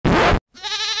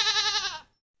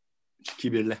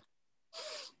kibirli.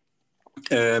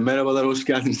 Merhabalar, hoş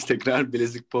geldiniz tekrar.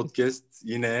 Bilezik Podcast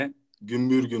yine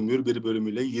gümbür gümbür bir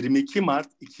bölümüyle. 22 Mart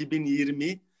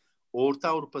 2020 Orta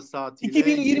Avrupa saatiyle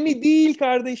 2020 değil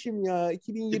kardeşim ya.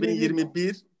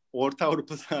 2021 Orta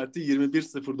Avrupa saati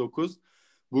 21.09.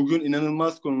 Bugün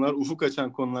inanılmaz konular, ufuk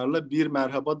açan konularla bir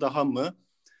merhaba daha mı?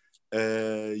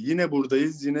 Yine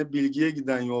buradayız. Yine bilgiye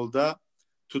giden yolda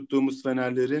tuttuğumuz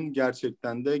fenerlerin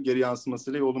gerçekten de geri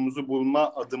yansımasıyla yolumuzu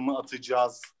bulma adımı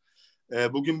atacağız.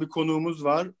 Bugün bir konuğumuz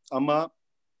var ama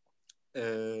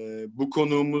bu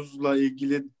konuğumuzla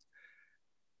ilgili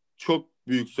çok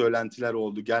büyük söylentiler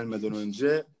oldu gelmeden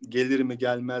önce. Gelir mi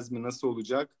gelmez mi nasıl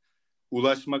olacak?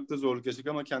 Ulaşmakta zorluk yaşadık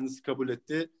ama kendisi kabul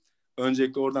etti.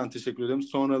 Öncelikle oradan teşekkür ederim.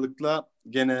 Sonralıkla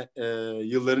gene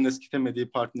yılların eskitemediği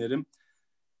partnerim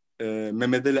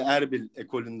Mehmet Ali Erbil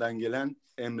ekolünden gelen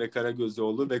Emre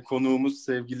Karagözoğlu ve konuğumuz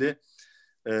sevgili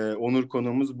onur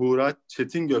konuğumuz Buğra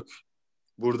Çetingök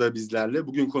burada bizlerle.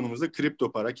 Bugün konumuzda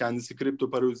kripto para. Kendisi kripto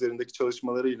para üzerindeki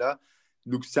çalışmalarıyla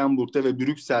Lüksemburg'da ve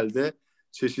Brüksel'de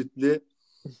çeşitli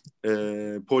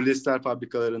polyester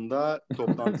fabrikalarında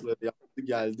toplantıları yaptı,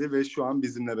 geldi ve şu an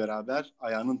bizimle beraber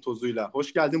ayağının tozuyla.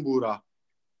 Hoş geldin Buğra.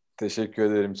 Teşekkür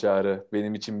ederim Çağrı.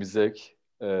 Benim için bir zevk.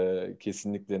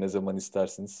 Kesinlikle ne zaman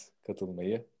isterseniz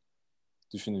katılmayı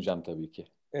düşüneceğim tabii ki.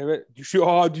 Evet,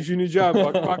 düşüneceğim.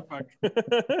 Bak.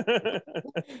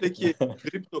 Peki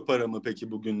kripto para mı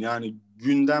peki bugün? Yani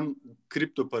gündem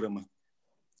kripto para mı?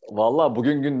 Vallahi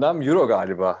bugün gündem Euro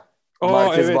galiba. Aa,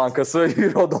 Merkez evet. Bankası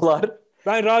Euro dolar.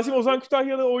 Ben Rasim Ozan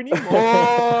Kütahyalı oynayayım mı?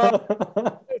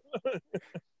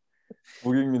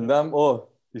 Bugün gündem o.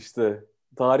 İşte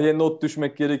tarihe not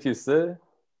düşmek gerekirse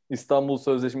İstanbul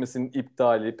Sözleşmesi'nin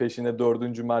iptali, peşine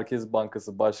 4. Merkez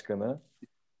Bankası Başkanı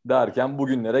derken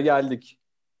bugünlere geldik.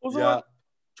 O zaman Ya,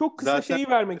 çok kısa zaten şeyi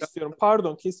vermek istiyorum.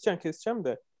 Pardon, keseceğim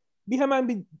de. Hemen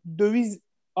bir döviz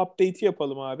update'i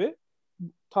yapalım abi.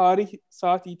 Tarih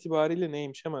saat itibariyle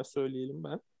neymiş hemen söyleyelim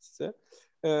ben size.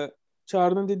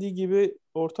 Çağrı'nın dediği gibi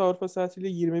Orta Avrupa saatiyle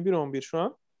 21.11 şu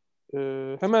an.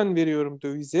 Hemen veriyorum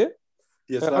dövizi.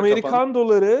 Amerikan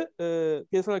doları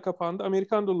piyasalar kapandı.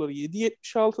 Amerikan doları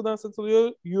 7.76'dan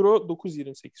satılıyor. Euro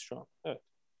 9.28 şu an. Evet.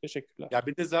 Teşekkürler. Ya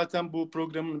bir de zaten bu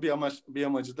programın bir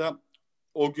amacı da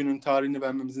o günün tarihini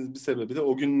vermemizin bir sebebi de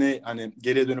o gün hani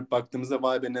geriye dönüp baktığımızda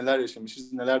vay be neler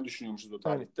yaşamışız, neler düşünüyormuşuz o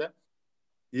tarihte. Evet.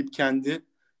 Deyip kendi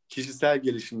kişisel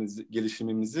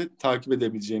gelişimimizi takip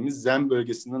edebileceğimiz, zen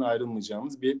bölgesinden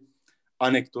ayrılmayacağımız bir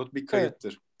anekdot, bir kayıttır.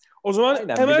 Evet. O zaman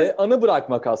aynen, hemen... bir de anı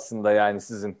bırakmak aslında yani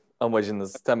sizin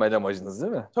amacınız, temel amacınız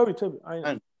değil mi? Tabii.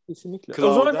 Aynen. Kesinlikle.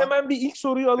 Cloud'a... O zaman hemen bir ilk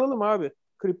soruyu alalım abi.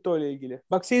 Kripto ile ilgili.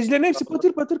 Bak seyircilerin hepsi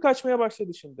patır patır kaçmaya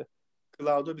başladı şimdi.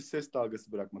 Cloud'a bir ses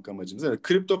dalgası bırakmak amacımız. Evet,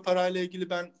 kripto parayla ilgili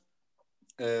ben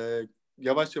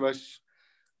yavaş yavaş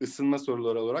ısınma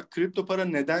soruları olarak kripto para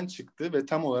neden çıktı ve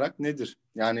tam olarak nedir?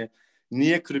 Yani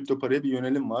niye kripto paraya bir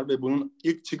yönelim var ve bunun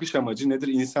ilk çıkış amacı nedir?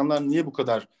 İnsanlar niye bu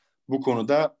kadar bu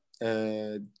konuda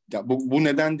bu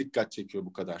neden dikkat çekiyor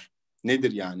bu kadar?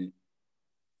 Nedir yani?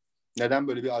 Neden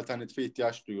böyle bir alternatife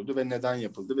ihtiyaç duyuldu ve neden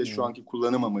yapıldı? Ve şu anki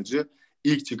kullanım amacı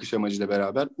ilk çıkış amacıyla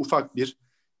beraber ufak bir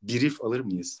brief alır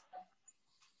mıyız?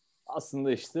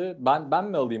 Aslında işte ben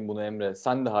mi alayım bunu Emre?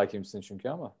 Sen de hakimsin çünkü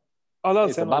ama. Al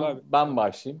neyse, sen al abi. Ben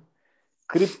başlayayım.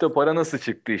 Kripto para nasıl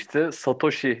çıktı işte?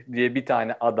 Satoshi diye bir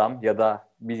tane adam ya da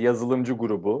bir yazılımcı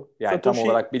grubu. Yani Satoshi tam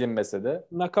olarak bilinmese de.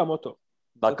 Nakamoto.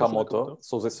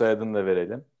 Soyadını da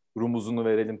verelim. Rumuzunu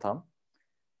verelim tam.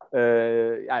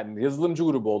 Yani yazılımcı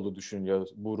grubu olduğu düşünülüyor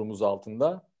bu rumuz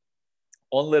altında.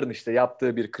 Onların işte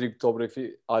yaptığı bir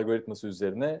kriptografi algoritması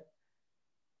üzerine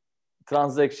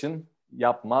transaction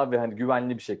yapma ve hani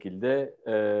güvenli bir şekilde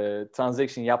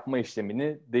transaction yapma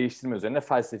işlemini değiştirme üzerine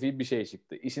felsefi bir şey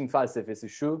çıktı. İşin felsefesi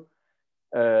şu,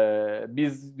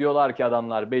 biz diyorlar ki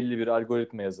adamlar belli bir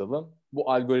algoritma yazalım.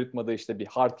 Bu algoritmada işte bir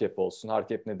hard cap olsun. Hard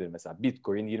cap nedir mesela?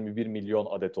 Bitcoin 21 milyon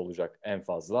adet olacak en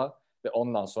fazla ve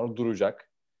ondan sonra duracak.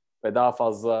 Ve daha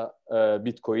fazla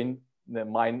Bitcoin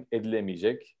mine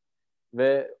edilemeyecek.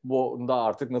 Ve bu da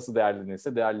artık nasıl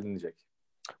değerlenirse değerlenecek.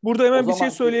 Burada hemen bir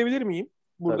şey söyleyebilir miyim?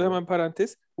 Burada Tabii. Hemen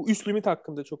parantez. Bu üst limit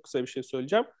hakkında çok kısa bir şey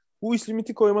söyleyeceğim. Bu üst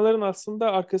limiti koymaların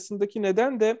aslında arkasındaki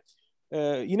neden de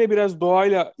yine biraz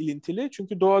doğayla ilintili.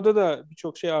 Çünkü doğada da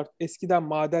birçok şey eskiden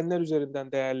madenler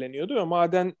üzerinden değerleniyordu. Ve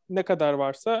maden ne kadar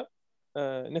varsa,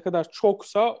 ne kadar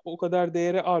çoksa o kadar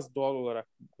değeri az doğal olarak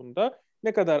bunda.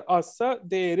 Ne kadar azsa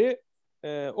değeri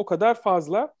o kadar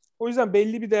fazla. O yüzden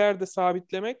belli bir değerde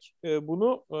sabitlemek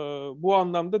bunu bu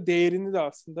anlamda değerini de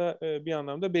aslında bir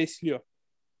anlamda besliyor.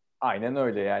 Aynen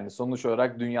öyle yani sonuç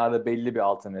olarak dünyada belli bir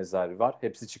altın rezervi var.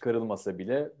 Hepsi çıkarılmasa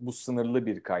bile bu sınırlı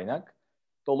bir kaynak.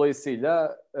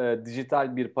 Dolayısıyla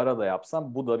dijital bir para da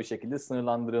yapsam bu da bir şekilde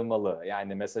sınırlandırılmalı.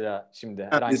 Yani mesela şimdi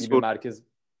herhangi bir merkez...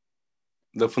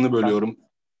 Lafını bölüyorum.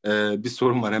 Bir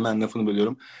sorun var, hemen lafını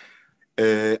bölüyorum.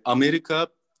 Amerika,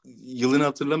 yılını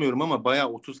hatırlamıyorum ama bayağı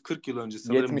 30-40 yıl önce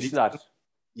sanırım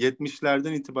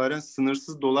 70'lerden itibaren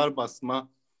sınırsız dolar basma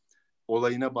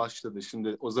olayına başladı.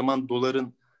 Şimdi o zaman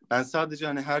doların, ben sadece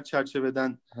hani her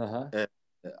çerçeveden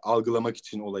algılamak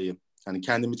için olayı, hani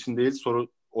kendim için değil, soru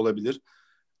olabilir.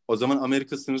 O zaman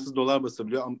Amerika sınırsız dolar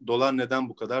basabiliyor. Dolar neden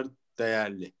bu kadar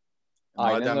değerli?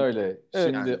 Aynen öyle.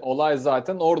 Şimdi olay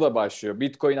zaten orada başlıyor.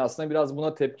 Bitcoin aslında biraz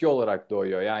buna tepki olarak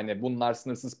doğuyor. Yani bunlar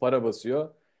sınırsız para basıyor.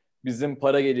 Bizim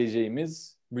para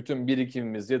geleceğimiz, bütün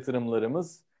birikimimiz,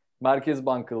 yatırımlarımız merkez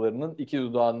bankalarının iki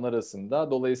dudağının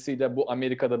arasında. Dolayısıyla bu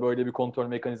Amerika'da böyle bir kontrol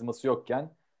mekanizması yokken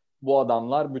bu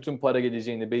adamlar bütün para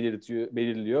geleceğini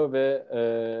belirliyor ve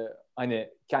hani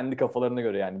kendi kafalarına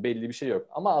göre, yani belli bir şey yok.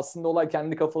 Ama aslında olay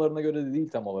kendi kafalarına göre de değil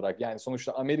tam olarak. Yani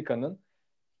sonuçta Amerika'nın,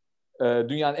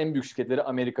 dünyanın en büyük şirketleri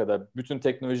Amerika'da. Bütün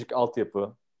teknolojik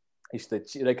altyapı, işte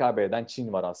rekabet eden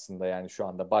Çin var aslında yani şu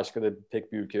anda. Başka da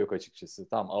pek bir ülke yok açıkçası.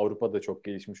 Tamam, Avrupa'da çok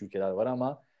gelişmiş ülkeler var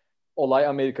ama olay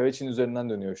Amerika ve Çin üzerinden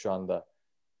dönüyor şu anda.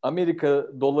 Amerika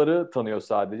doları tanıyor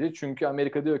sadece. Çünkü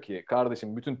Amerika diyor ki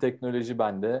kardeşim bütün teknoloji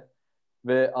bende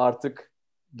ve artık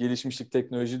gelişmişlik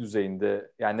teknoloji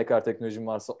düzeyinde, yani ne kadar teknolojim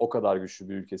varsa o kadar güçlü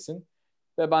bir ülkesin.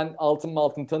 Ve ben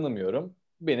altın tanımıyorum.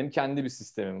 Benim kendi bir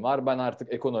sistemim var. Ben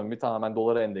artık ekonomimi tamamen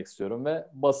dolara endeksliyorum ve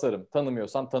basarım.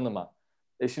 Tanımıyorsan tanıma.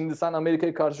 Şimdi sen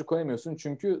Amerika'ya karşı koyamıyorsun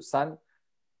çünkü sen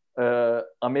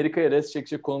Amerika'ya res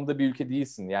çekecek konumda bir ülke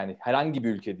değilsin. Yani herhangi bir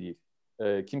ülke değil.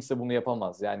 Kimse bunu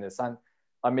yapamaz. Yani sen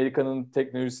Amerika'nın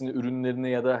teknolojisini, ürünlerini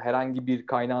ya da herhangi bir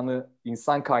kaynağını,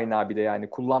 insan kaynağı bile yani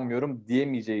kullanmıyorum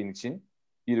diyemeyeceğin için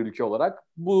bir ülke olarak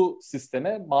bu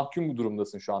sisteme mahkum bir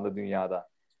durumdasın şu anda dünyada.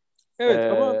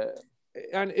 Evet ama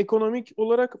yani ekonomik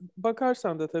olarak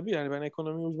bakarsan da tabii, yani ben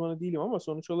ekonomi uzmanı değilim ama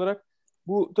sonuç olarak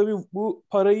bu tabii bu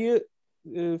parayı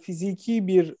fiziki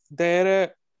bir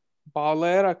değere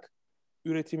bağlayarak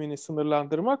üretimini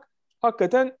sınırlandırmak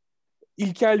hakikaten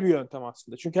ilkel bir yöntem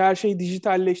aslında. Çünkü her şey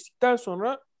dijitalleştikten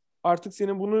sonra artık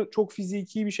senin bunu çok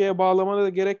fiziki bir şeye bağlamana da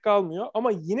gerek kalmıyor.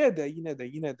 Ama yine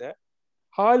de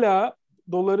hala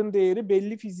doların değeri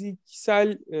belli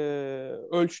fiziksel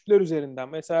ölçütler üzerinden.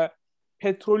 Mesela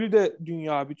petrolü de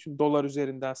dünya bütün dolar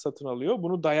üzerinden satın alıyor.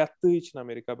 Bunu dayattığı için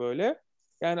Amerika böyle.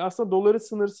 Yani aslında doları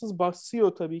sınırsız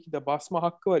basıyor, tabii ki de basma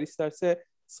hakkı var. İsterse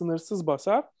sınırsız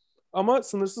basar. Ama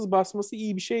sınırsız basması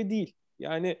iyi bir şey değil.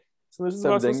 Yani sınırsız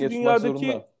Tabii basması denge tutmak dünyadaki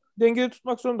zorunda. dengede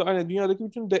tutmak zorunda. Hani dünyadaki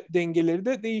bütün dengeleri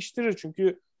de değiştirir.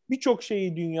 Çünkü birçok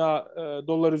şeyi dünya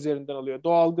dolar üzerinden alıyor.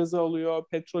 Doğalgazı alıyor,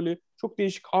 petrolü, çok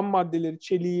değişik ham maddeleri,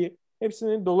 çeliği,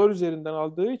 hepsini dolar üzerinden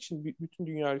aldığı için bütün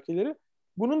dünya ülkeleri.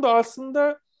 Bunun da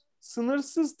aslında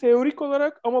sınırsız teorik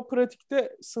olarak ama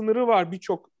pratikte sınırı var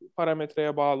birçok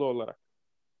parametreye bağlı olarak.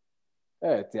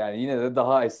 Evet, yani yine de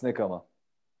daha esnek ama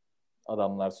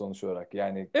adamlar sonuç olarak.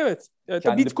 Yani Evet.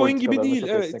 kendi Bitcoin gibi politikalarında değil. çok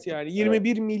Evet, esnek. yani Evet.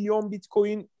 21 milyon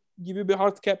Bitcoin gibi bir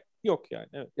hard cap yok yani.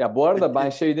 Evet. Ya bu arada ben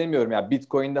şey demiyorum ya,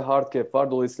 Bitcoin'de hard cap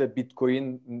var. Dolayısıyla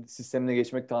Bitcoin sistemine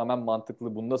geçmek tamamen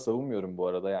mantıklı. Bunu da savunmuyorum bu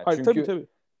arada yani. Hayır, Çünkü tabii.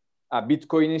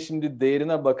 Bitcoin'in şimdi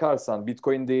değerine bakarsan,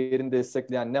 Bitcoin değerini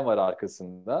destekleyen ne var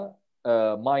arkasında?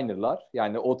 Minerlar,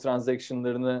 yani o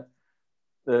transaction'larını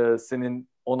senin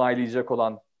onaylayacak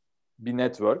olan bir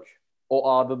network. O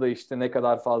ağda da işte ne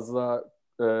kadar fazla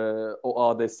o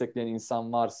ağı destekleyen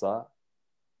insan varsa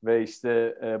ve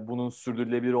işte bunun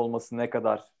sürdürülebilir olması ne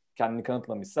kadar kendini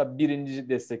kanıtlamışsa, birinci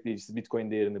destekleyicisi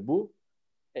Bitcoin değerini bu.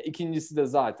 İkincisi de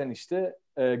zaten işte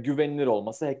güvenilir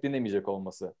olması, hacklenemeyecek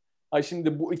olması.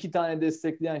 Şimdi bu iki tane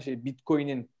destekleyen şey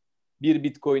bir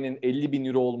Bitcoin'in 50 bin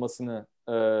euro olmasını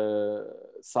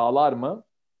sağlar mı?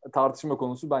 Tartışma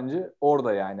konusu bence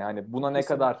orada yani. Hani buna ne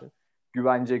kadar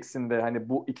güveneceksin de hani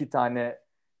bu iki tane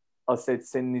aset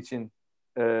senin için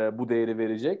bu değeri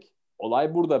verecek?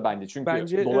 Olay burada bence.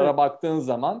 Çünkü dolara baktığın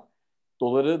zaman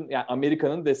doların, yani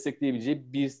Amerika'nın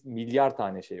destekleyebileceği 1 milyar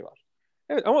tane şey var.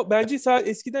 Evet ama bence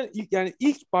eskiden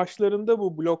ilk başlarında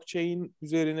bu blockchain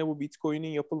üzerine bu Bitcoin'in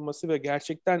yapılması ve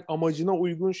gerçekten amacına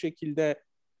uygun şekilde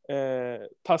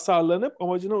tasarlanıp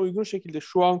amacına uygun şekilde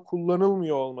şu an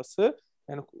kullanılmıyor olması,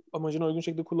 yani amacına uygun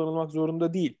şekilde kullanılmak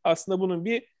zorunda değil. Aslında bunun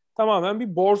tamamen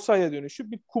bir borsaya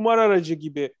dönüşüp bir kumar aracı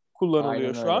gibi kullanılıyor.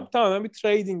 Aynen şu an. öyle. Tamamen bir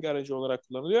trading aracı olarak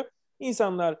kullanılıyor.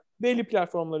 İnsanlar belli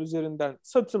platformlar üzerinden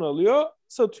satın alıyor,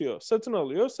 satıyor, satın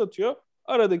alıyor, satıyor.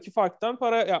 Aradaki farktan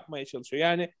para yapmaya çalışıyor.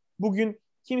 Yani bugün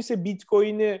kimse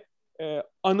Bitcoin'i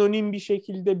anonim bir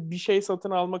şekilde bir şey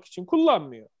satın almak için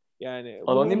kullanmıyor. Yani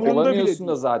bunun Anonim umurunda bile olamıyorsun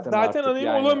da değil. zaten Zaten artık anonim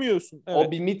yani. olamıyorsun. Evet.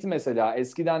 O bir mit mesela.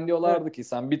 Eskiden diyorlardı ki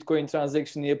sen Bitcoin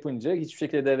transaction'ı yapınca hiçbir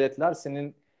şekilde devletler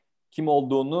senin kim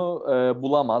olduğunu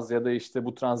bulamaz ya da işte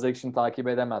bu transaction takip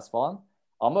edemez falan.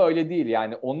 Ama öyle değil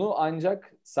yani, onu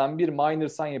ancak sen bir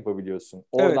miner'san yapabiliyorsun.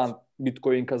 Evet. Oradan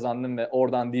Bitcoin kazandın ve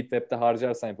oradan Deep Web'de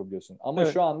harcarsan yapabiliyorsun. Ama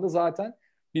Evet. şu anda zaten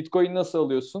Bitcoin nasıl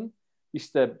alıyorsun?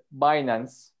 İşte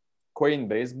Binance,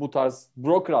 Coinbase, bu tarz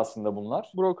broker aslında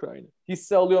bunlar. Broker aynı.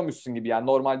 Hisse alıyormuşsun gibi yani,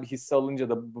 normal bir hisse alınca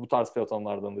da bu tarz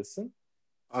platformlardan alırsın.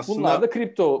 Bunlar Aslında da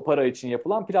kripto para için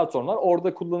yapılan platformlar.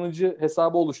 Orada kullanıcı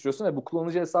hesabı oluşturuyorsun ve bu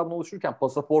kullanıcı hesabını oluştururken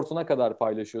pasaportuna kadar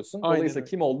paylaşıyorsun. Aynen Dolayısıyla öyle.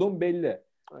 kim olduğun belli.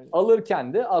 Aynen.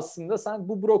 Alırken de aslında sen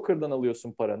bu broker'dan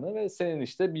alıyorsun paranı ve senin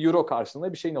işte bir euro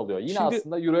karşılığında bir şeyin oluyor. Yine Şimdi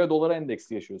aslında euroya dolara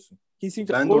endeksli yaşıyorsun.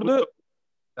 kesinlikle ben de onu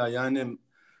orada yani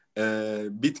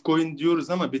Bitcoin diyoruz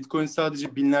ama Bitcoin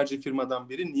sadece binlerce firmadan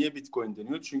biri. Niye Bitcoin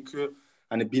deniyor? Çünkü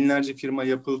hani binlerce firma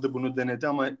yapıldı, bunu denedi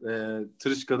ama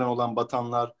tırışkadan olan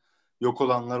batanlar, yok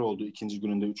olanlar oldu ikinci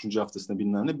gününde, üçüncü haftasında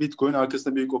bilmem ne. Bitcoin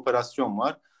arkasında büyük operasyon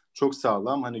var. Çok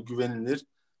sağlam, hani güvenilir,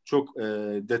 çok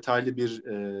detaylı bir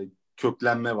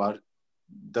köklenme var.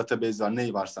 Database var,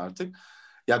 neyi varsa artık.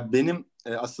 Ya benim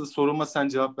asıl soruma sen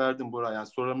cevap verdin Bora. Yani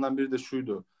sorumdan biri de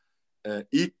şuydu.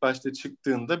 İlk başta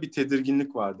çıktığında bir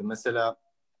tedirginlik vardı. Mesela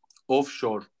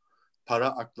offshore para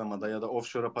aklamada ya da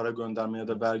offshore'a para gönderme ya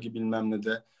da vergi bilmem ne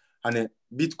de hani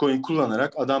Bitcoin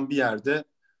kullanarak adam bir yerde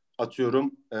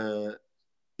atıyorum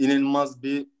inanılmaz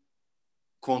bir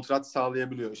kontrat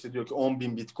sağlayabiliyor. İşte diyor ki 10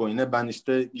 bin Bitcoin'e ben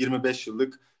işte 25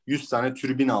 yıllık 100 tane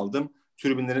türbin aldım.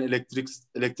 Türbinlerin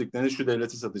elektriklerini şu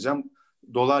devlete satacağım.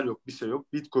 Dolar yok, bir şey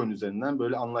yok. Bitcoin üzerinden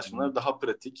böyle anlaşmalar daha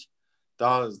pratik,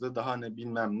 daha hızlı, daha ne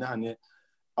bilmem ne hani,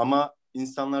 ama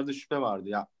insanlarda şüphe vardı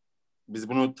ya, biz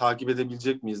bunu takip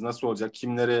edebilecek miyiz? Nasıl olacak?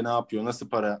 Kim nereye ne yapıyor? Nasıl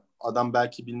para? Adam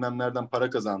belki bilmem nereden para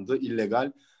kazandı.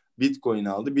 İllegal. Bitcoin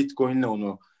aldı. Bitcoin'le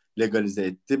onu legalize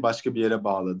etti. Başka bir yere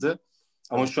bağladı.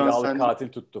 Ama Tabii şu an kiralık sen katil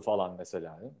tuttu falan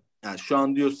mesela, değil mi? yani şu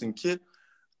an diyorsun ki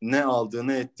ne aldığı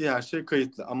ne ettiği her şey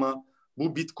kayıtlı. Ama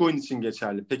bu Bitcoin için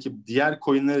geçerli. Peki diğer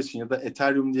coinler için ya da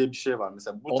Ethereum diye bir şey var.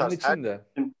 Mesela bu Onun tarz her için de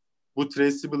bu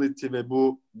traceability ve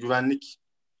bu güvenlik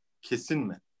kesin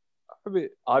mi?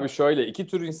 abi abi şöyle iki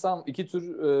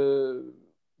tür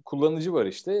kullanıcı var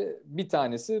işte. Bir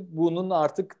tanesi bunun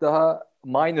artık daha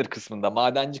minor kısmında,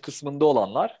 madenci kısmında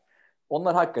olanlar.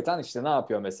 Onlar hakikaten işte ne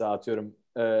yapıyor mesela, atıyorum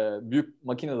büyük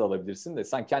makine de alabilirsin de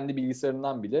sen kendi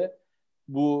bilgisayarından bile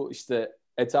bu işte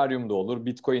Ethereum'da olur,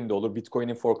 Bitcoin'de olur.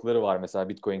 Bitcoin'in forkları var mesela,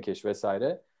 Bitcoin Cash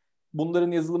vesaire.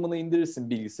 Bunların yazılımını indirirsin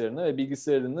bilgisayarına ve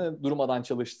bilgisayarını durmadan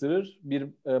çalıştırır. Bir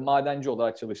madenci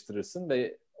olarak çalıştırırsın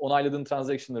ve onayladığın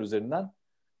transaction'lar üzerinden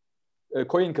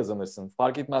coin kazanırsın.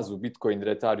 Fark etmez bu. Bitcoin'dir,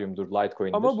 Ethereum'dur, ama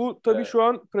Litecoin'dir. bu tabii şu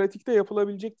an pratikte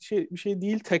yapılabilecek bir şey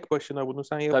değil tek başına, bunu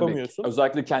sen Tabii yapamıyorsun.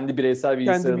 özellikle kendi bireysel Kendi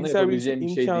bilgisayarında bilgisayar bilgisi yapabileceğin bir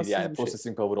şey değil imkansız yani, bir şey.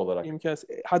 processing power olarak. İmkansız.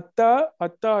 Hatta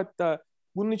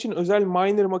bunun için özel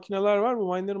miner makineler var.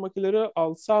 Bu miner makineleri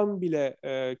alsan bile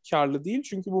karlı değil.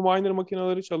 Çünkü bu miner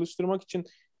makineleri çalıştırmak için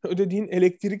ödediğin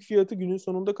elektrik fiyatı günün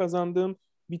sonunda kazandığın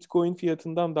Bitcoin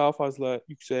fiyatından daha fazla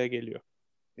yükseğe geliyor.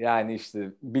 Yani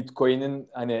işte Bitcoin'in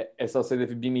hani esas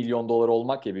hedefi 1 milyon dolar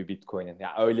olmak ya bir Bitcoin'in.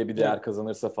 Yani öyle bir Evet. değer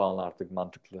kazanırsa falan artık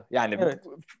mantıklı. Yani Evet.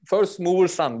 first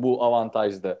mover'san bu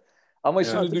avantajda. Ama Evet.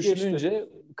 şimdi Artık geçti. düşününce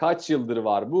kaç yıldır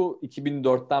var bu?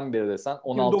 2004'ten beri desen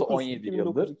 2009, 16-17 2009,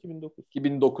 yıldır. 2009.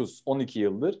 2009, 12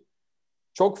 yıldır.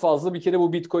 Çok fazla bir kere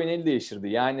bu Bitcoin el değiştirdi.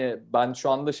 Yani ben şu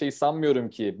anda şey sanmıyorum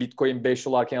ki Bitcoin 5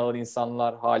 dolarken alan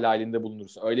insanlar hala elinde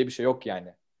bulunursun. Öyle bir şey yok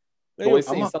yani. Yok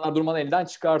Dolayısıyla Ama insanlar durmadan elden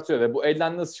çıkartıyor ve bu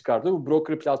elden nasıl çıkartıyor? Bu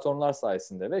broker platformlar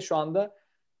sayesinde ve şu anda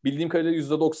bildiğim kadarıyla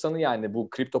 %90'ı yani bu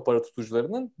kripto para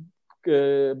tutucularının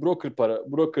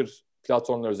broker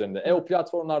platformlar üzerinde. O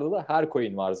platformlarda da her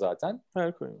coin var zaten.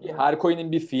 her coin. Evet. Her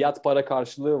coin'in bir fiyat para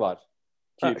karşılığı var.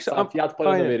 Ki İşte, sen fiyat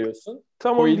paranı aynen. veriyorsun,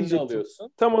 Tam onu coin'ini diyecektim.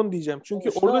 alıyorsun. Tam onu diyeceğim.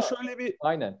 Çünkü Sonuçta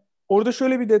aynen. orada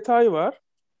şöyle bir detay var.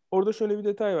 Orada şöyle bir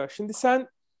detay var. Şimdi sen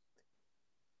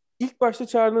ilk başta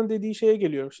Çağrı'nın dediği şeye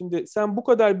geliyorum. Şimdi sen bu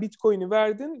kadar Bitcoin'i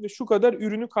verdin ve şu kadar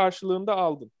ürünü karşılığında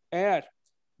aldın. Eğer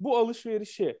bu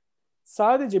alışverişi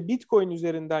sadece Bitcoin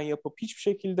üzerinden yapıp hiçbir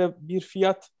şekilde bir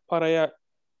fiyat paraya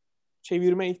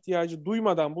çevirme ihtiyacı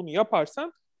duymadan bunu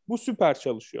yaparsan bu süper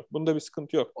çalışıyor. Bunda bir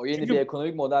sıkıntı yok. O yeni bir Çünkü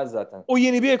ekonomik model zaten. o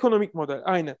yeni bir ekonomik model.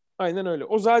 Aynen. Aynen öyle.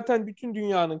 O zaten bütün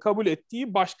dünyanın kabul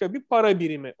ettiği başka bir para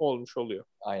birimi olmuş oluyor.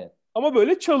 Aynen. Ama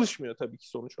böyle çalışmıyor tabii ki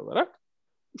sonuç olarak.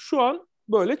 Şu an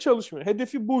böyle çalışmıyor.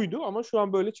 Hedefi buydu ama şu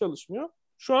an böyle çalışmıyor.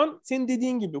 Şu an senin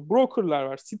dediğin gibi brokerlar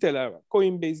var, siteler var.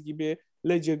 Coinbase gibi,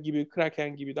 Ledger gibi,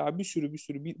 Kraken gibi daha bir sürü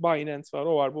Binance var,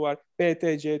 o var, bu var.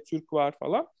 BTC, Türk var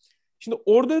falan. Şimdi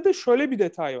orada da şöyle bir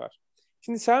detay var.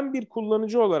 Şimdi sen bir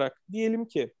kullanıcı olarak diyelim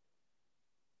ki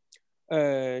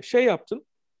şey yaptın,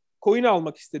 coin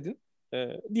almak istedin.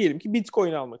 Diyelim ki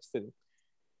Bitcoin almak istedin.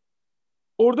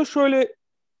 Orada şöyle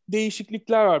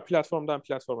değişiklikler var platformdan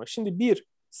platforma. Şimdi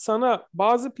sana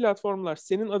bazı platformlar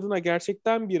senin adına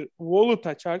gerçekten bir wallet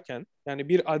açarken, yani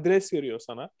bir adres veriyor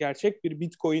sana. Gerçek bir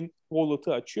Bitcoin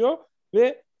wallet'ı açıyor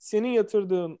ve senin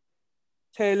yatırdığın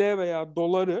TL veya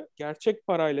doları gerçek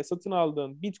parayla satın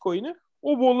aldığın Bitcoin'i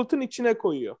o wallet'ın içine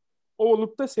koyuyor. O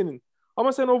wallet da senin.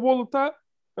 Ama sen o wallet'a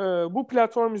bu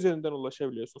platform üzerinden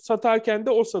ulaşabiliyorsun. Satarken de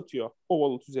o satıyor o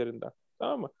wallet üzerinden.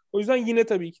 Tamam mı? O yüzden yine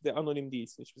tabii ki de anonim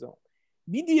değilsin hiçbir zaman.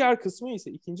 Bir diğer kısmı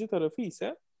ise, ikinci tarafı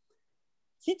ise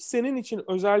hiç senin için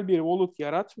özel bir wallet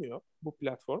yaratmıyor bu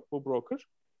platform, bu broker.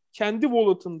 Kendi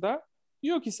wallet'ında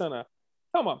diyor ki sana,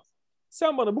 tamam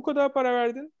sen bana bu kadar para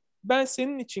verdin, ben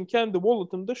senin için kendi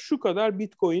wallet'ımda şu kadar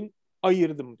Bitcoin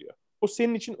ayırdım diyor. O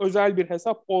senin için özel bir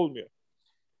hesap olmuyor.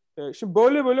 Şimdi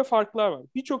böyle böyle farklar var.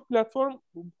 Birçok platform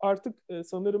artık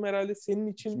sanırım herhalde senin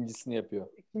için İkincisini yapıyor.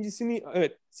 İkincisini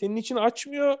evet senin için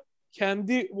açmıyor.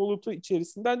 Kendi wallet'ı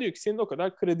içerisinden diyor ki senin o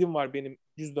kadar kredim var benim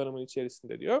cüzdanımın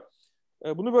içerisinde diyor.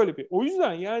 Bunu böyle bir. O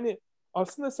yüzden yani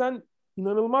aslında sen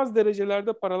inanılmaz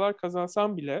derecelerde paralar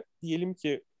kazansan bile diyelim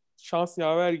ki şans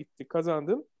yaver gitti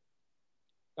kazandın.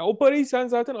 Ya o parayı sen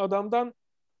zaten adamdan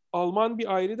alman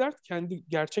bir ayrı dert. Kendi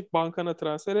gerçek bankana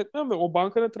transfer etmen ve o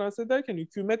bankana transfer ederken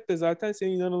hükümet de zaten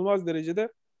seni inanılmaz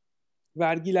derecede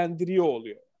vergilendiriyor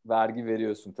oluyor. Vergi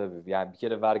veriyorsun tabii. Yani bir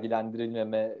kere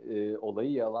vergilendirilmeme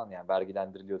olayı yalan, yani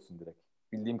vergilendiriliyorsun direkt.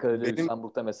 Bildiğim kadarıyla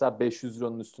Lüksemburg'da mesela 500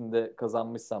 euronun üstünde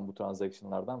kazanmışsan bu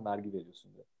transaction'lardan vergi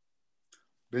veriyorsun diye.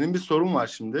 Benim bir sorum var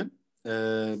şimdi.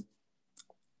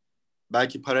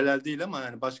 Belki paralel değil ama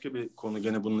yani başka bir konu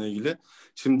gene bununla ilgili.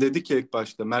 Şimdi dedik ya ilk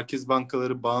başta merkez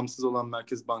bankaları, bağımsız olan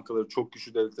merkez bankaları, çok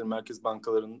güçlü devletlerin merkez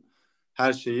bankalarının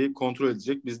her şeyi kontrol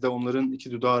edecek. Biz de onların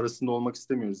iki dudağı arasında olmak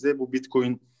istemiyoruz diye bu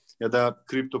Bitcoin ya da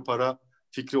kripto para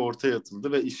fikri ortaya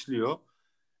atıldı ve işliyor.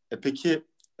 Peki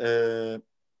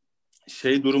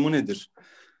şey durumu nedir?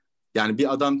 Yani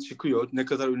bir adam çıkıyor, ne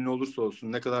kadar ünlü olursa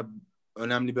olsun, ne kadar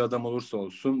önemli bir adam olursa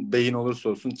olsun, beyin olursa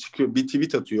olsun çıkıyor, bir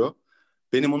tweet atıyor.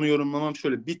 Benim onu yorumlamam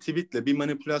şöyle: bir tweetle, bir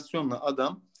manipülasyonla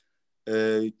adam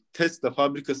Tesla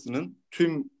fabrikasının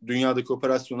tüm dünyadaki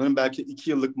operasyonların belki 2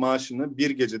 yıllık maaşını bir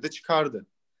gecede çıkardı.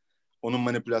 Onun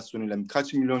manipülasyonuyla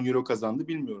kaç milyon euro kazandı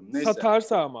bilmiyorum. Neyse.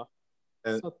 Satarsa ama.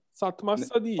 Ee,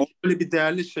 Satmazsa değil. Öyle bir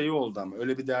değerli şeyi oldu ama.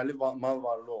 Öyle bir değerli mal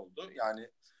varlığı oldu. Yani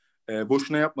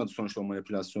boşuna yapmadı sonuçta o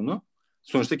manipülasyonu.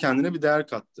 Sonuçta kendine bir değer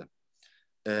kattı.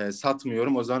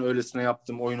 Satmıyorum, o zaman öylesine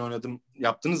yaptım, oyun oynadım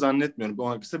yaptığını zannetmiyorum.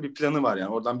 Ona kısa bir planı var yani.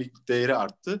 Oradan bir değeri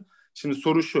arttı. Şimdi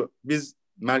soru şu: biz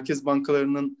merkez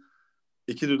bankalarının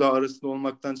iki dudağı arasında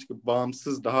olmaktan çıkıp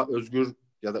bağımsız, daha özgür,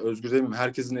 ya da özgür demeyeyim,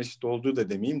 herkesin eşit olduğu da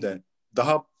demeyeyim de,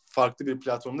 daha farklı bir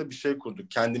platformda bir şey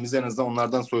kurduk. Kendimizi en azından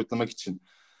onlardan soyutlamak için.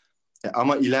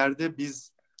 Ama ileride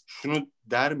biz şunu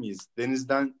der miyiz?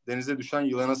 Denize düşen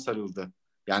yılana sarıldı.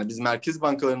 Yani biz merkez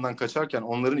bankalarından kaçarken,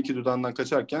 onların iki dudağından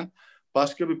kaçarken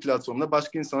başka bir platformda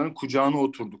başka insanların kucağına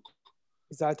oturduk.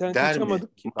 Zaten Der kaçamadık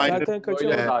mi? ki. Aynen Zaten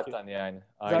kaçamadık Öyle ki. zaten yani.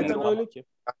 Aynen. Zaten öyle ki.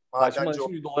 Kaçman Madenci,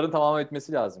 için doların tamamı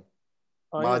etmesi lazım.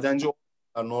 Aynen. madenci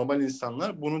normal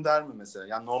insanlar bunu der mi mesela?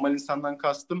 Yani normal insandan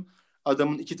kastım,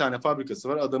 adamın 2 tane fabrikası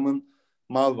var. Adamın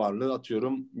mal varlığı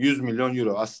atıyorum 100 milyon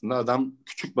euro. Aslında adam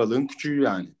küçük balığın küçüğü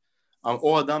yani. Ama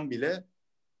o adam bile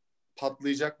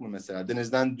patlayacak mı mesela?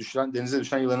 Denize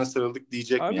düşen yılana sarıldık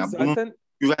diyecek mi? Abi Yani bunun zaten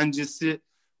güvencesi,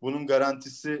 bunun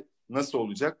garantisi nasıl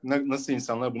olacak? Nasıl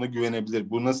insanlar buna güvenebilir?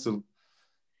 Bu nasıl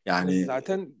yani?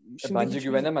 zaten şimdi Bence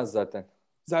güvenemez zaten.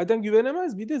 zaten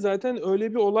güvenemez. Bir de zaten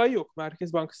öyle bir olay yok.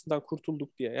 Merkez Bankası'ndan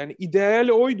kurtulduk diye. Yani ideal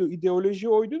oydu, ideoloji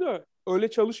oydu da öyle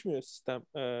çalışmıyor sistem.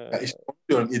 Ya işte onu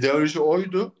diyorum, ideoloji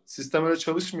oydu. Sistem öyle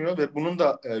çalışmıyor ve bunun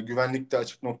da güvenlikte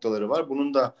açık noktaları var.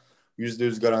 Bunun da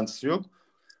 %100 garantisi yok.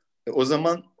 O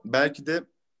zaman belki de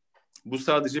bu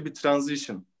sadece bir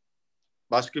transition.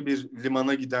 Başka bir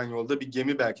limana giden yolda bir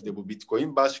gemi belki de bu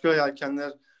Bitcoin. Başka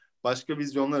yelkenler, başka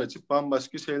vizyonlar açıp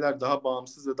bambaşka şeyler, daha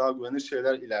bağımsız ve daha güvenilir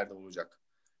şeyler ileride olacak.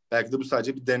 Belki de bu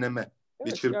sadece bir deneme, bir Evet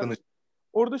ya, çırpınış.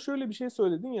 orada şöyle bir şey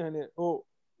söyledin ya, hani o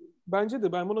bence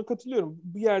de ben buna katılıyorum.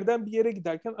 Bir yerden bir yere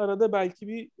giderken arada belki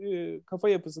bir kafa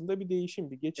yapısında bir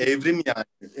değişim, bir geçiş. Evrim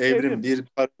yani. Evrim. Bir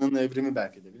paranın evrimi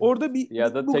belki de. Bilmiyorum. Orada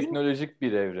Ya da bugün teknolojik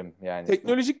bir evrim yani.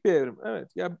 teknolojik bir evrim.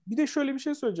 Evet. Ya bir de şöyle bir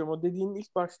şey söyleyeceğim o dediğin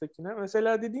ilk baştakine.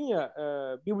 Mesela dedin ya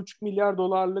 1,5 milyar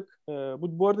dolarlık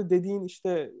bu arada dediğin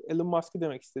işte Elon Musk'ı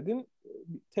demek istedin.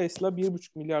 Tesla 1,5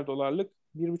 milyar dolarlık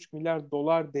 1,5 milyar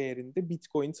dolar değerinde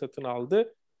Bitcoin satın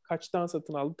aldı. Kaçtan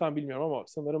satın aldı tam bilmiyorum ama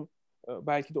sanırım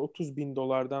Belki de 30 bin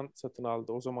dolardan satın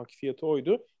aldı. O zamanki fiyatı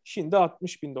oydu. Şimdi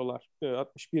 60 bin dolar,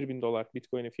 61 bin dolar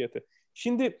Bitcoin'in fiyatı.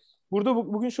 Şimdi burada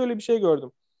bugün şöyle bir şey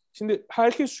gördüm. Şimdi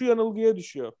herkes şu yanılgıya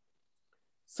düşüyor.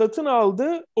 Satın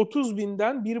aldı 30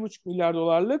 binden 1,5 milyar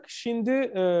dolarlık.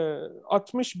 Şimdi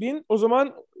 60 bin. O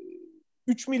zaman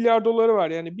 3 milyar doları var.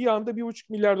 Yani bir anda 1,5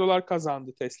 milyar dolar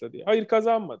kazandı Tesla diye. Hayır,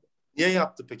 kazanmadı. Niye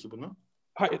yaptı peki bunu?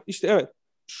 Hayır, işte evet.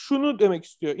 Şunu demek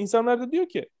istiyor. İnsanlar da diyor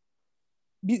ki,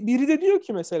 biri de diyor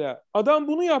ki mesela adam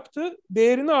bunu yaptı,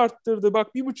 değerini arttırdı.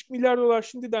 Bak 1,5 milyar dolar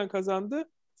şimdiden kazandı.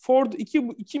 Ford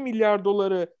 2 milyar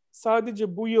doları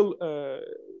sadece bu yıl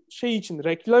şey için,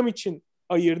 reklam için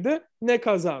ayırdı. Ne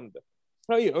kazandı?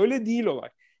 Hayır, öyle değil olay.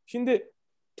 Şimdi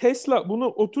Tesla bunu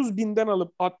 30 binden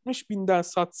alıp 60 binden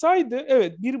satsaydı,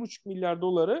 evet 1,5 milyar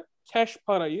doları cash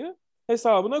parayı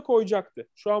hesabına koyacaktı.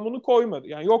 Şu an bunu koymadı.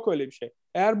 Yani yok öyle bir şey.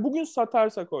 Eğer bugün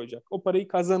satarsa koyacak. O parayı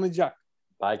kazanacak.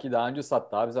 Belki daha önce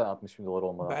sattı abi zaten 60 bin dolar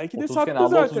olmadan. Belki de 30 sattı iken aldı,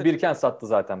 zaten. 31 iken sattı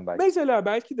zaten belki. Mesela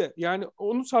belki de. Yani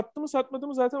onu sattı mı satmadı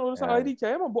mı zaten orası Yani. ayrı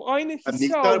hikaye ama bu aynı hissi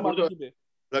miktar almak burada, gibi.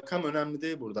 rakam önemli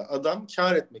değil burada. Adam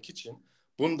kar etmek için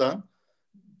bundan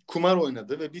kumar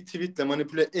oynadı ve bir tweetle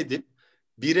manipüle edip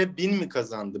 1'e 1000 mi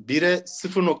kazandı? 1'e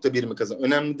 0,1 mi kazandı?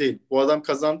 Önemli değil. Bu adam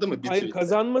kazandı mı bir Hayır, tweetle?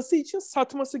 kazanması için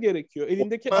satması gerekiyor.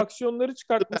 Elindeki aksiyonları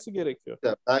çıkartması gerekiyor.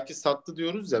 Belki sattı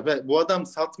diyoruz ya ve bu adam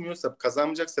satmıyorsa,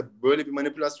 kazanmayacaksa böyle bir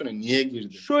manipülasyona niye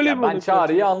girdi? Şöyle Ya bir ben manipülasyon.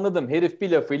 Çağrı'yı anladım. Herif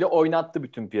bir lafıyla oynattı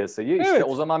bütün piyasayı. Evet. İşte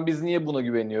o zaman biz niye buna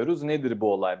güveniyoruz? Nedir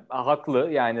bu olay?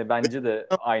 Haklı yani bence de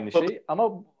aynı şey.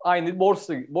 Ama aynı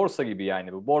borsa gibi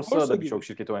yani bu. Borsada Borsa da birçok gibi.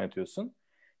 şirket oynatıyorsun.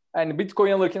 Yani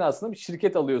Bitcoin alırken aslında bir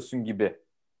şirket alıyorsun gibi.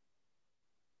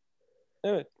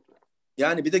 Evet.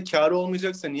 Yani bir de kârı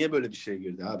olmayacaksa niye böyle bir şeye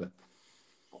girdi abi?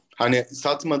 Hani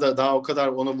satmadı, daha o kadar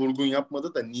ona vurgun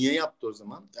yapmadı da niye yaptı o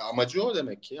zaman? Amacı o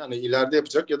demek ki. Yani ileride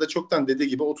yapacak ya da çoktan dediği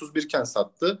gibi 31 iken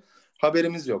sattı.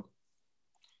 Haberimiz yok.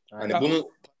 Hani Ya,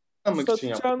 bunu yapmak için yaptı.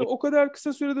 satacağını, o kadar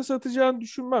kısa sürede satacağını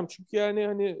düşünmem. Çünkü yani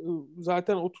hani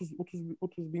zaten 30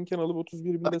 binken alıp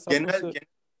 31 binde satması. Genel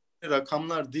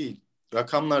rakamlar değil.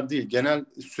 Rakamlar değil. Genel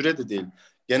süre de değil.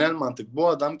 Genel mantık. Bu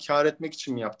adam kar etmek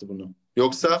için mi yaptı bunu?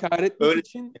 Yoksa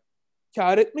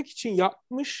Kar etmek için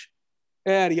yapmış.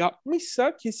 Eğer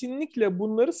yapmışsa kesinlikle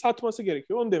bunları satması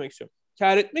gerekiyor. Onu demek istiyorum.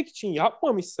 Kar etmek için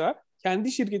yapmamışsa,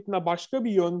 kendi şirketine başka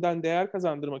bir yönden değer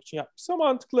kazandırmak için yapmışsa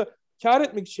mantıklı. Kar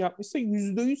etmek için yapmışsa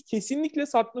 %100 kesinlikle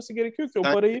satması gerekiyor ki o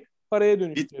parayı paraya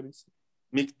dönüştürebilsin.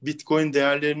 Bitcoin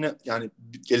değerlerini, yani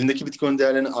elindeki Bitcoin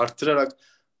değerlerini arttırarak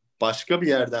başka bir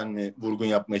yerden mi vurgun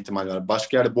yapma ihtimali var?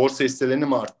 Başka yerde borsa hisselerini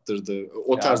mi arttırdı?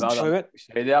 O tarz bir şey. Evet.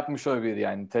 Şeyde yapmış olabilir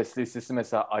yani. Tesla hissesi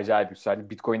mesela acayip yükseldi.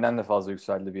 Bitcoin'den de fazla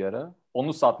yükseldi bir ara.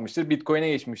 Onu satmıştır. Bitcoin'e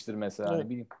geçmiştir mesela. Evet. Ne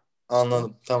bileyim.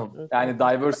 Anladım, tamam. Evet, Yani evet.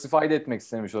 diversified etmek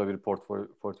istemiş olabilir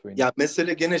portföyünü. Ya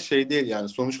mesele gene şey değil yani,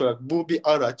 sonuç olarak bu bir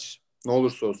araç, ne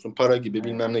olursa olsun para gibi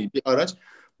bilmem ne gibi bir araç.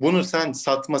 Bunu sen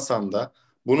satmasan da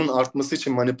bunun artması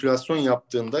için manipülasyon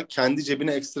yaptığında kendi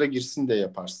cebine ekstra girsin de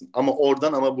yaparsın. Ama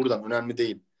oradan ama buradan önemli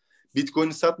değil.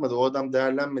 Bitcoin'i satmadı, o adam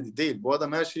değerlenmedi değil. Bu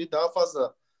adam her şeyi daha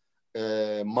fazla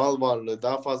mal varlığı,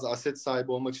 daha fazla aset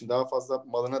sahibi olmak için, daha fazla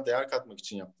malına değer katmak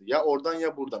için yaptı. Ya oradan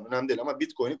ya buradan önemli değil ama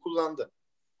Bitcoin'i kullandı.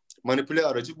 Manipüle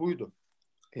aracı buydu.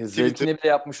 Zevkine bile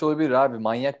yapmış olabilir abi.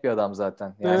 Manyak bir adam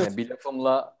zaten. Yani Evet. bir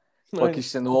lafımla bak Aynen.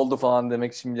 işte ne oldu falan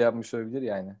demek için bile yapmış olabilir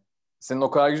yani. Senin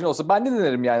o kadar gücün olsa ben de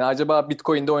denerim yani. Acaba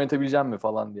Bitcoin'de oynatabileceğim mi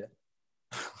falan diye.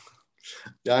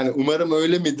 Yani umarım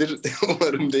öyle midir,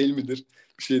 umarım değil midir?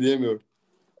 Bir şey diyemiyorum.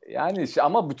 Yani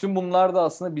ama bütün bunlar da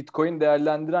aslında Bitcoin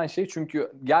değerlendiren şey,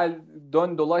 çünkü gel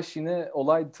dön dolaş yine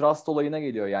olay trust olayına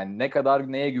geliyor. Yani ne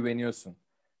kadar neye güveniyorsun?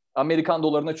 Amerikan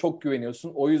dolarına çok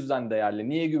güveniyorsun, o yüzden değerli.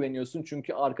 Niye güveniyorsun?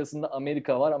 Çünkü arkasında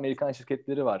Amerika var, Amerikan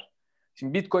şirketleri var.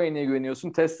 Şimdi Bitcoin'e niye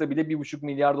güveniyorsun? Tesla bile 1,5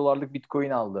 milyar dolarlık Bitcoin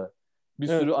aldı. Bir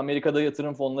Evet. sürü Amerika'da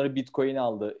yatırım fonları Bitcoin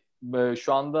aldı.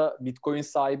 Şu anda Bitcoin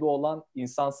sahibi olan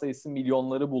insan sayısı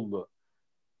milyonları buldu.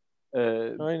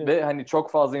 Aynen. Ve hani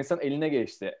çok fazla insan eline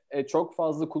geçti. Çok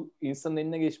fazla insanın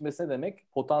eline geçmesi ne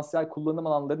demek? Potansiyel kullanım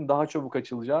alanlarının daha çabuk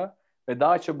açılacağı ve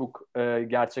daha çabuk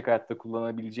gerçek hayatta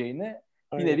kullanabileceğini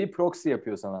bir Aynen. nevi proxy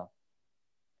yapıyor sana.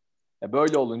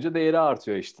 Böyle olunca değeri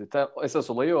artıyor işte. Esas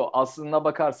olayı o. Aslına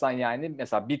bakarsan yani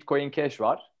mesela Bitcoin Cash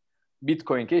var.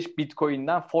 Bitcoin Cash,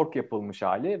 Bitcoin'den fork yapılmış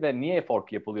hali ve niye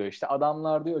fork yapılıyor? İşte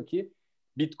adamlar diyor ki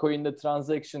Bitcoin'de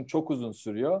transaction çok uzun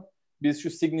sürüyor. Biz şu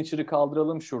signature'ı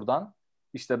kaldıralım şuradan.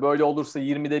 İşte böyle olursa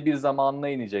 20'de bir zamanına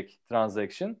inecek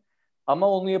transaction. Ama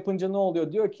onu yapınca ne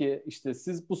oluyor? Diyor ki işte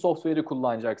siz bu software'i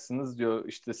kullanacaksınız diyor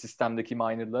işte sistemdeki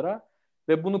miner'lara.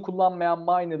 Ve bunu kullanmayan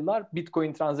miner'lar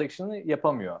Bitcoin transaction'ı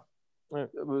yapamıyor.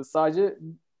 Evet. Sadece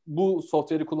bu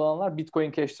software'i kullananlar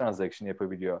Bitcoin Cash transaction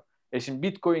yapabiliyor. Şimdi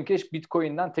Bitcoin Cash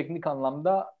Bitcoin'den teknik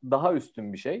anlamda daha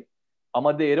üstün bir şey.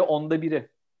 Ama değeri 1/10.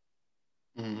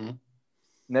 Hı-hı.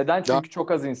 Neden? Çünkü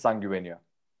çok az insan güveniyor.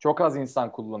 Çok az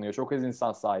insan kullanıyor. Çok az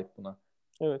insan sahip buna.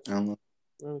 Evet. Anladım.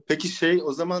 Evet. Peki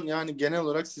o zaman yani genel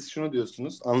olarak siz şunu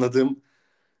diyorsunuz. Anladığım,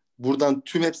 buradan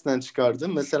tüm hepsinden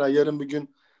çıkardım. Mesela yarın bir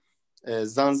gün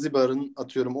Zanzibar'ın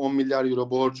atıyorum 10 milyar euro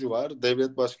borcu var.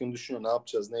 Devlet başkanı düşünüyor, ne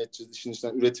yapacağız, ne edeceğiz, işin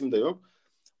içinden üretim de yok.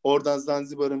 Oradan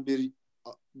Zanzibar'ın bir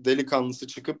delikanlısı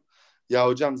çıkıp, ya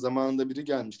hocam zamanında biri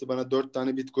gelmişti bana 4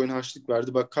 tane Bitcoin harçlık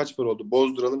verdi, bak kaç para oldu,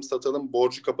 bozduralım satalım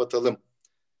borcu kapatalım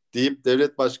deyip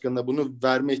devlet başkanına bunu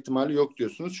verme ihtimali yok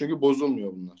diyorsunuz. Çünkü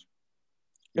bozulmuyor bunlar.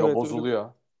 Yo, Evet, bozuluyor.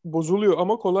 bozuluyor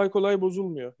ama kolay kolay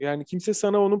bozulmuyor. Yani kimse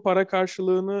sana onun para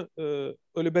karşılığını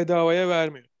öyle bedavaya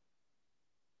vermiyor.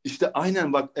 İşte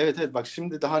aynen, bak evet bak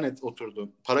şimdi daha net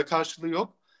oturdu. Para karşılığı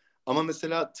yok ama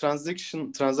mesela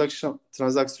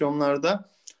transaksiyonlarda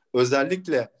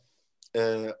özellikle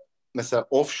e, mesela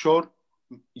offshore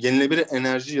yenilenebilir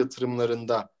enerji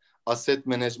yatırımlarında, asset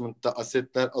management'ta,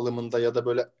 asetler alımında ya da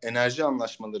böyle enerji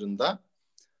anlaşmalarında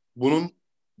bunun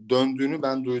döndüğünü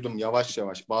ben duydum yavaş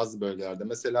yavaş bazı bölgelerde.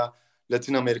 Mesela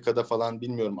Latin Amerika'da falan,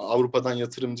 bilmiyorum. Avrupa'dan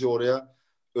yatırımcı oraya,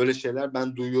 öyle şeyler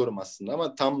ben duyuyorum aslında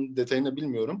ama tam detayını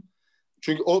bilmiyorum.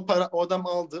 Çünkü o adam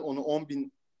aldı onu, 10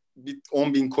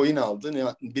 bin coin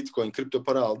aldı. Bitcoin, kripto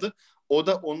para aldı. O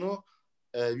da onu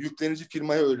yüklenici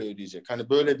firmaya öyle ödeyecek. Hani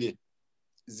böyle bir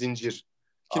zincir.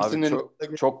 Abi Kimsenin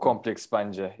çok kompleks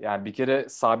bence. Yani bir kere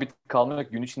sabit kalmıyor.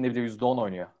 Gün içinde bile %10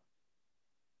 oynuyor.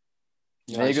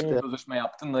 ya Neye göre işte sözleşme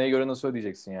yaptın, neye göre nasıl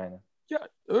ödeyeceksin yani? Ya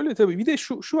öyle tabii. Bir de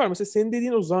şu var, mesela senin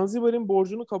dediğin o Zanzibar'ın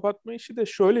borcunu kapatma işi de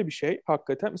şöyle bir şey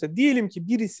hakikaten. Mesela diyelim ki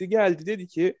birisi geldi dedi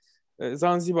ki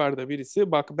Zanzibar'da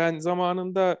birisi, bak ben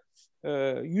zamanında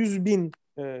 100 bin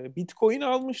Bitcoin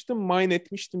almıştım, mine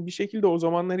etmiştim bir şekilde, o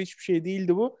zamanlar hiçbir şey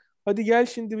değildi bu. Hadi gel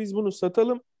şimdi biz bunu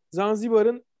satalım,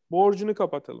 Zanzibar'ın borcunu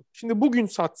kapatalım. Şimdi bugün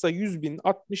satsa 100 bin,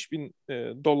 60 bin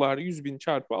dolar, 100 bin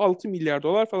çarpı 6 milyar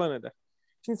dolar falan eder.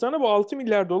 Şimdi sana bu 6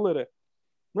 milyar doları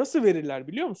nasıl verirler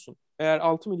biliyor musun? Eğer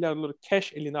 6 milyar doları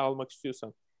cash eline almak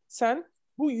istiyorsan. Sen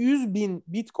bu 100 bin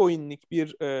Bitcoin'lik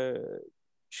bir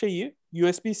şeyi,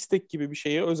 USB stick gibi bir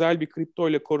şeye, özel bir kripto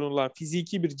ile korunulan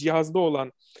fiziki bir cihazda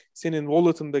olan senin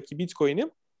wallet'ındaki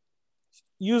Bitcoin'i,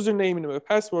 username'ini ve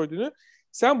password'ünü,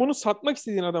 sen bunu satmak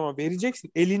istediğin adama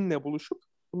vereceksin elinle buluşup.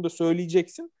 Bunu da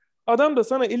söyleyeceksin. Adam da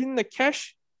sana elinle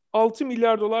cash 6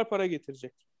 milyar dolar para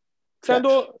getirecek. Sen de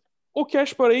cash. o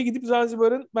cash parayı gidip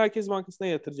Zanzibar'ın Merkez Bankası'na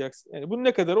yatıracaksın. Yani bu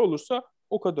ne kadar olursa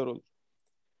o kadar olur.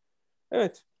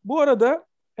 Evet. Bu arada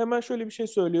hemen şöyle bir şey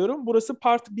söylüyorum. Burası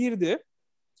part 1'di.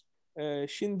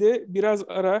 Şimdi biraz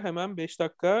ara, hemen 5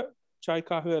 dakika çay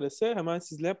kahve arası. Hemen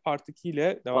sizle part 2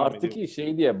 ile devam Part ediyoruz. 2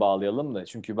 şey diye bağlayalım da,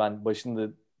 çünkü ben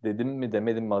başında dedim mi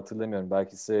demedim mi hatırlamıyorum.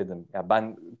 Belki söyledim. Ya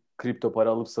ben kripto para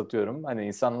alıp satıyorum. Hani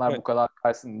insanlar bu Evet. kadar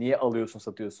karşısında niye alıyorsun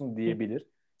satıyorsun Hı, diyebilir.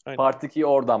 aynen. Part 2'yi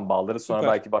oradan bağlarız. Sonra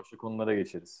Süper. belki başka konulara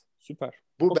geçeriz. Süper.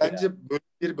 Bu Okey. bence bölüm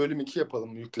 1 bölüm 2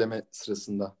 yapalım yükleme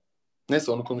sırasında.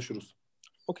 Neyse onu konuşuruz.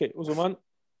 Okey. O zaman